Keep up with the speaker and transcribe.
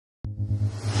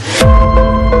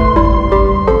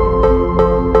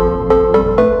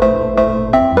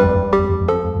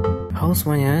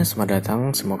selamat datang.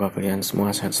 Semoga kalian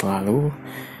semua sehat selalu.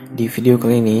 Di video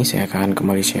kali ini saya akan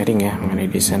kembali sharing ya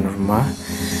mengenai desain rumah.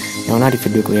 Yang mana di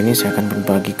video kali ini saya akan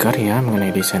berbagi karya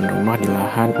mengenai desain rumah di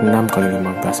lahan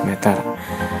 6x15 meter.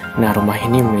 Nah, rumah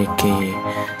ini memiliki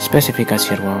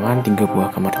spesifikasi ruangan 3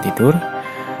 buah kamar tidur,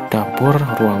 dapur,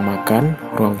 ruang makan,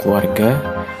 ruang keluarga,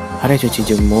 area cuci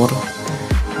jemur,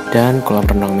 dan kolam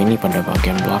renang mini pada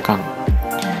bagian belakang.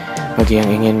 Bagi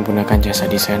yang ingin menggunakan jasa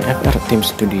desain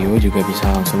FRteamStudio juga bisa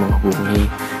langsung menghubungi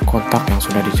kontak yang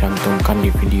sudah dicantumkan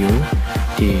di video,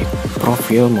 di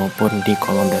profil maupun di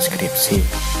kolom deskripsi.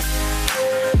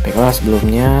 Baiklah,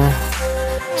 sebelumnya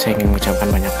saya ingin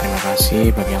mengucapkan banyak terima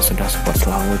kasih bagi yang sudah support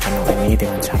selalu channel ini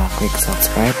dengan cara klik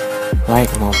subscribe, like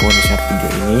maupun share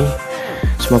video ini.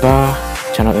 Semoga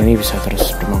channel ini bisa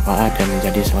terus bermanfaat dan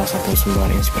menjadi salah satu sumber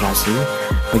inspirasi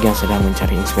bagi yang sedang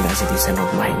mencari inspirasi desain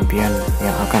rumah impian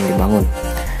yang akan dibangun.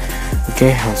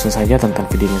 Oke, langsung saja tonton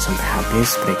videonya sampai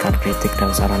habis. Berikan kritik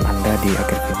dan saran Anda di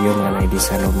akhir video mengenai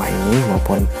desain rumah ini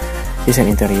maupun desain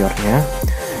interiornya.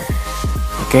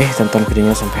 Oke, tonton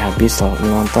videonya sampai habis. Selamat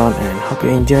menonton and hope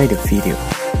you enjoy the video.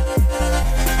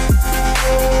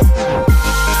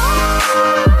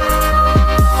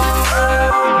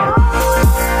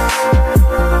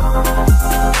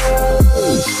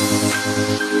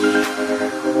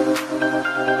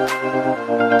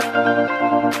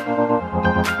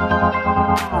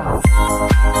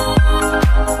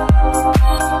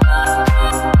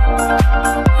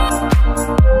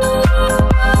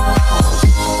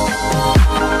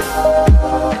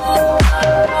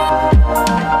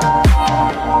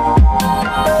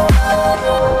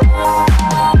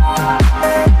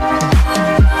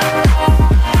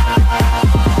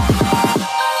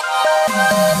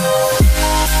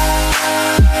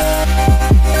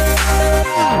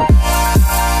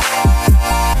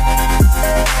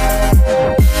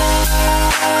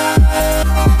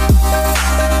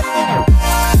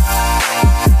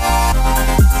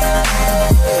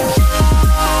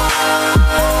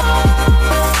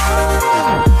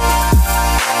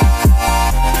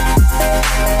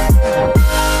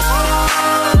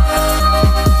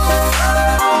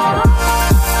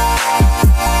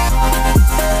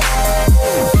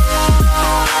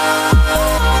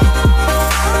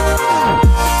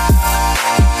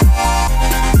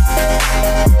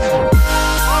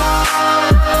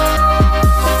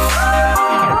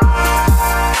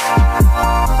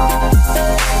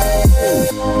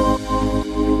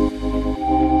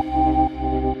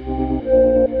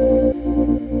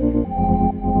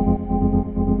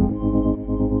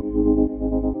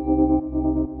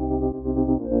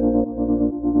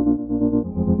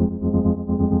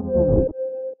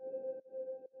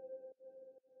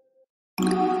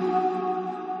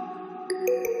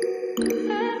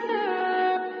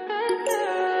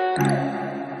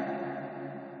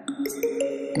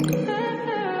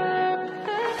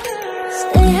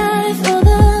 Stay high for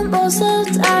the most of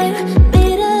time.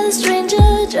 Meet a stranger,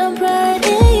 jump right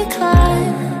in your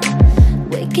climb.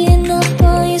 Waking up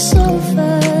on your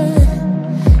sofa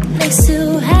next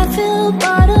to half-filled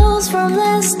bottles from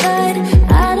last night.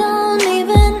 I don't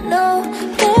even know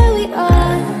where we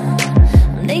are.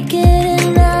 I'm naked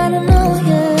and I don't know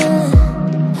you.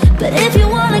 But if you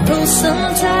wanna go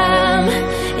sometime,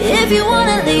 if you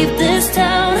wanna leave this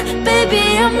town,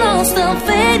 baby, I'm lost, I'm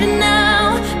fading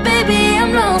now. Baby,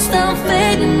 I'm lost, I'm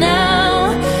fading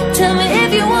now. Tell me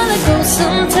if you wanna go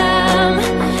sometime.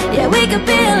 Yeah, we could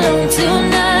be alone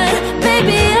tonight.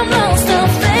 Baby, I'm lost, I'm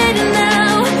fading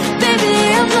now. Baby,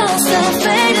 I'm lost, I'm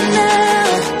fading now.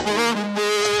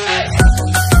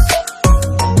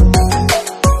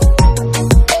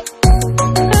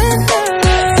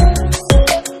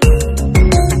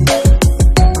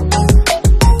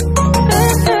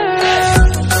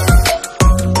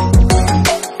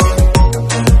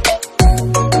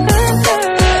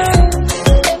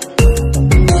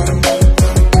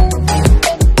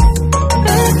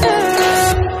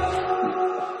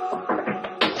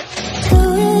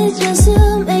 Just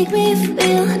to make me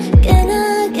feel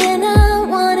again I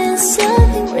wanted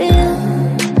something real.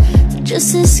 So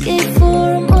just escape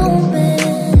for a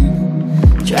moment,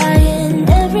 trying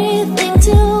everything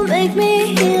to make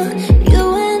me heal. You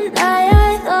and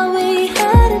I thought we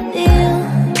had a deal.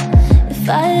 If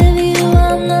I have you,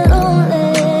 I'm not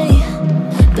lonely.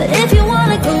 But if you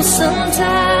wanna go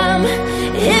sometime,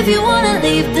 if you wanna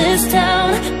leave this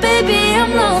town, baby,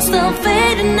 I'm lost, I'm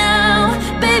fading now.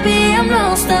 Baby, I'm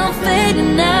lost, I'm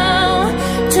fading now.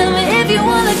 Tell me if you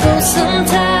wanna go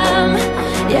sometime.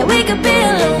 Yeah, we could be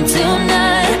alone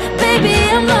tonight. Baby,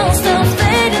 I'm lost, I'm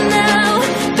fading now.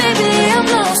 Baby, I'm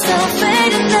lost, I'm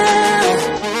fading now.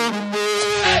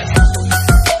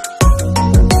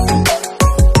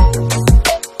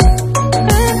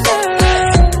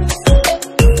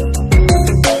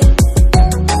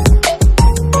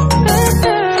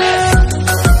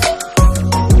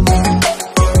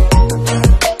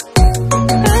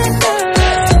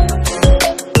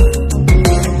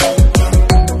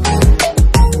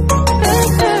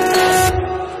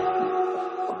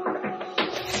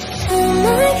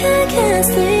 I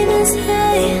stay this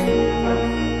high?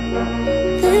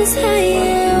 This high,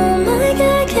 yeah, oh my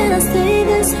God, can I stay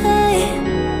this high?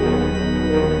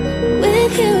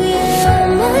 With you, yeah, oh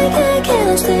my God, can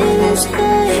I stay this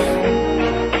high?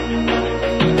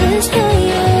 This high,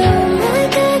 yeah, oh my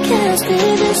God, can I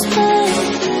stay this high?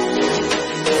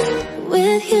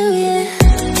 With you, yeah.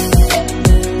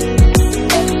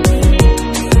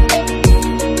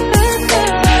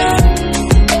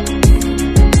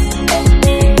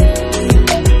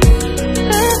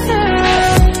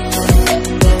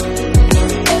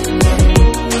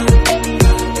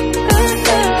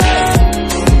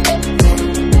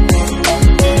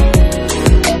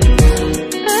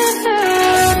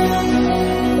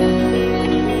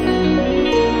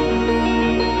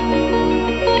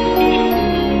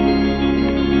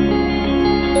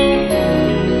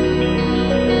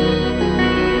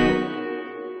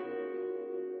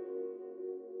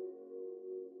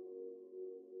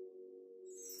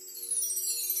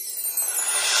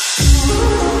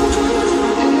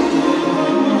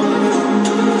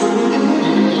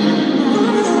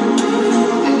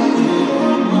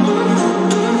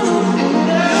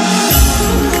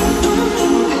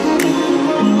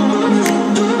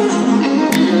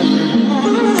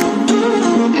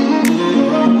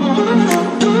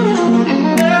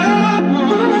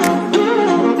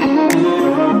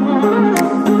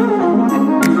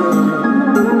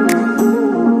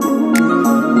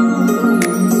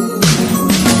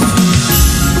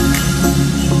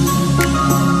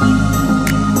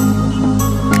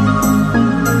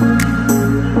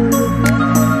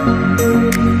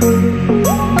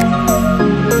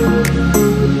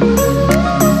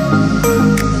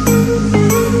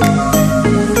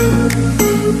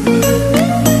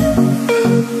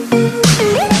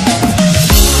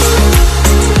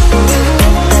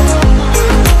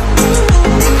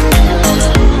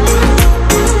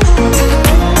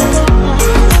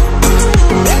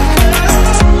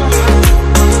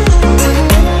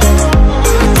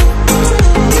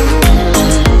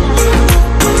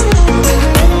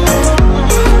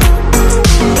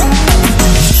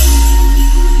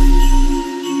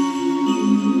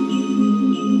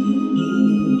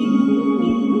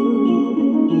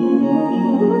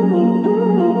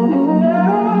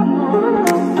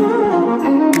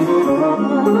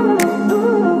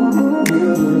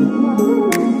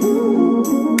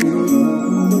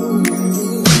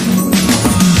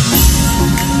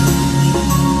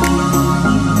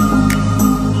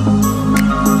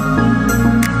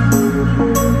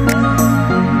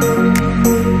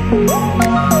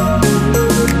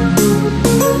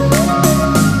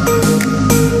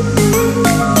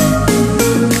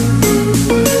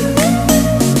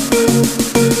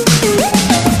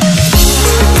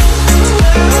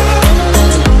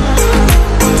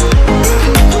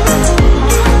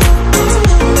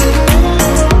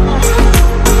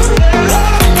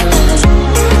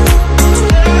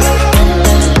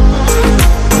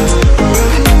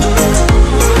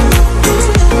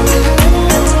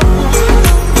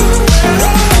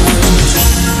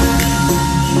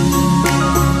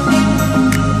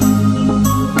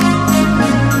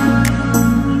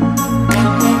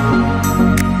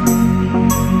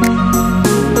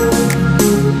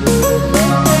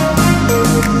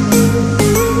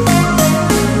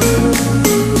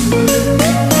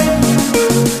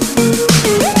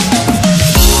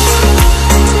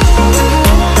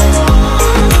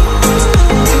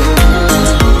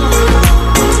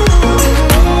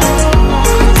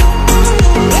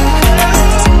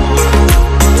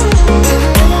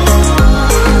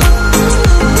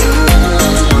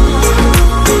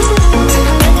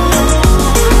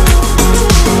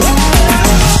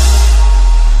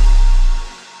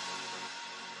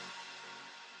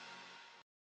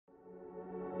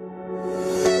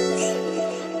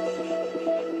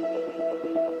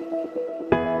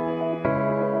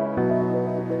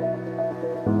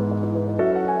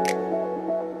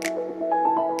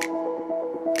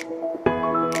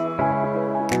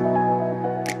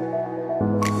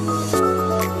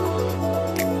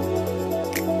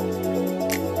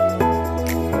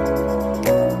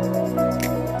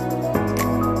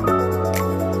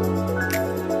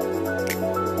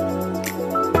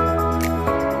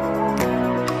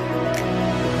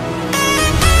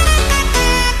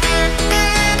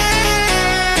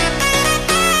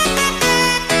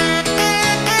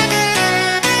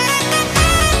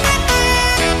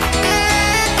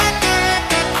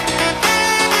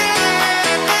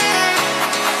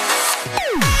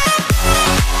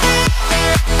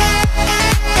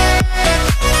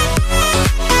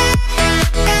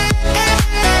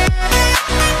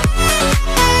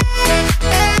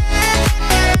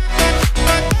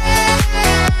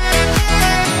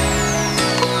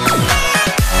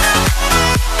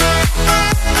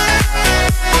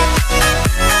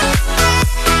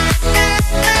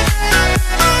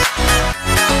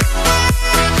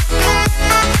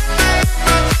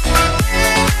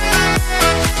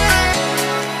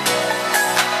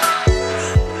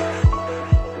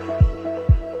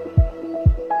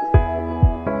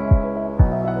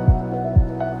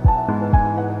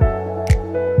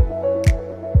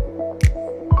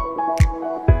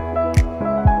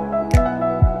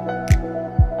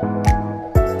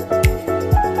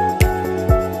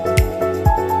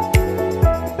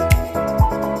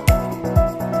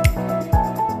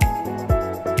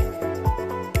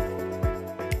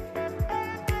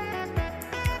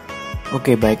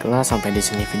 Oke, baiklah, sampai di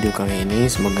sini video kali ini.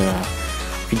 Semoga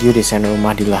video desain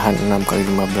rumah di lahan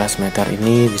 6x15 meter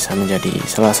ini bisa menjadi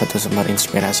salah satu sumber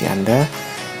inspirasi Anda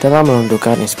dalam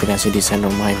menentukan inspirasi desain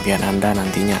rumah impian Anda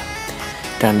nantinya.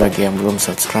 Dan bagi yang belum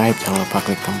subscribe, jangan lupa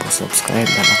klik tombol subscribe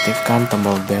dan aktifkan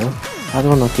tombol bell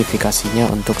atau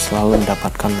notifikasinya untuk selalu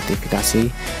mendapatkan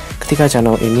notifikasi ketika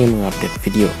channel ini mengupdate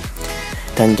video.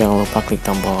 Dan jangan lupa klik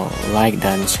tombol like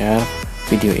dan share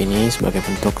video ini sebagai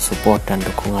bentuk support dan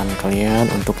dukungan kalian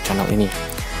untuk channel ini.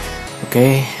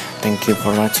 Oke, thank you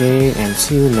for watching and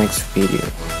see you next video.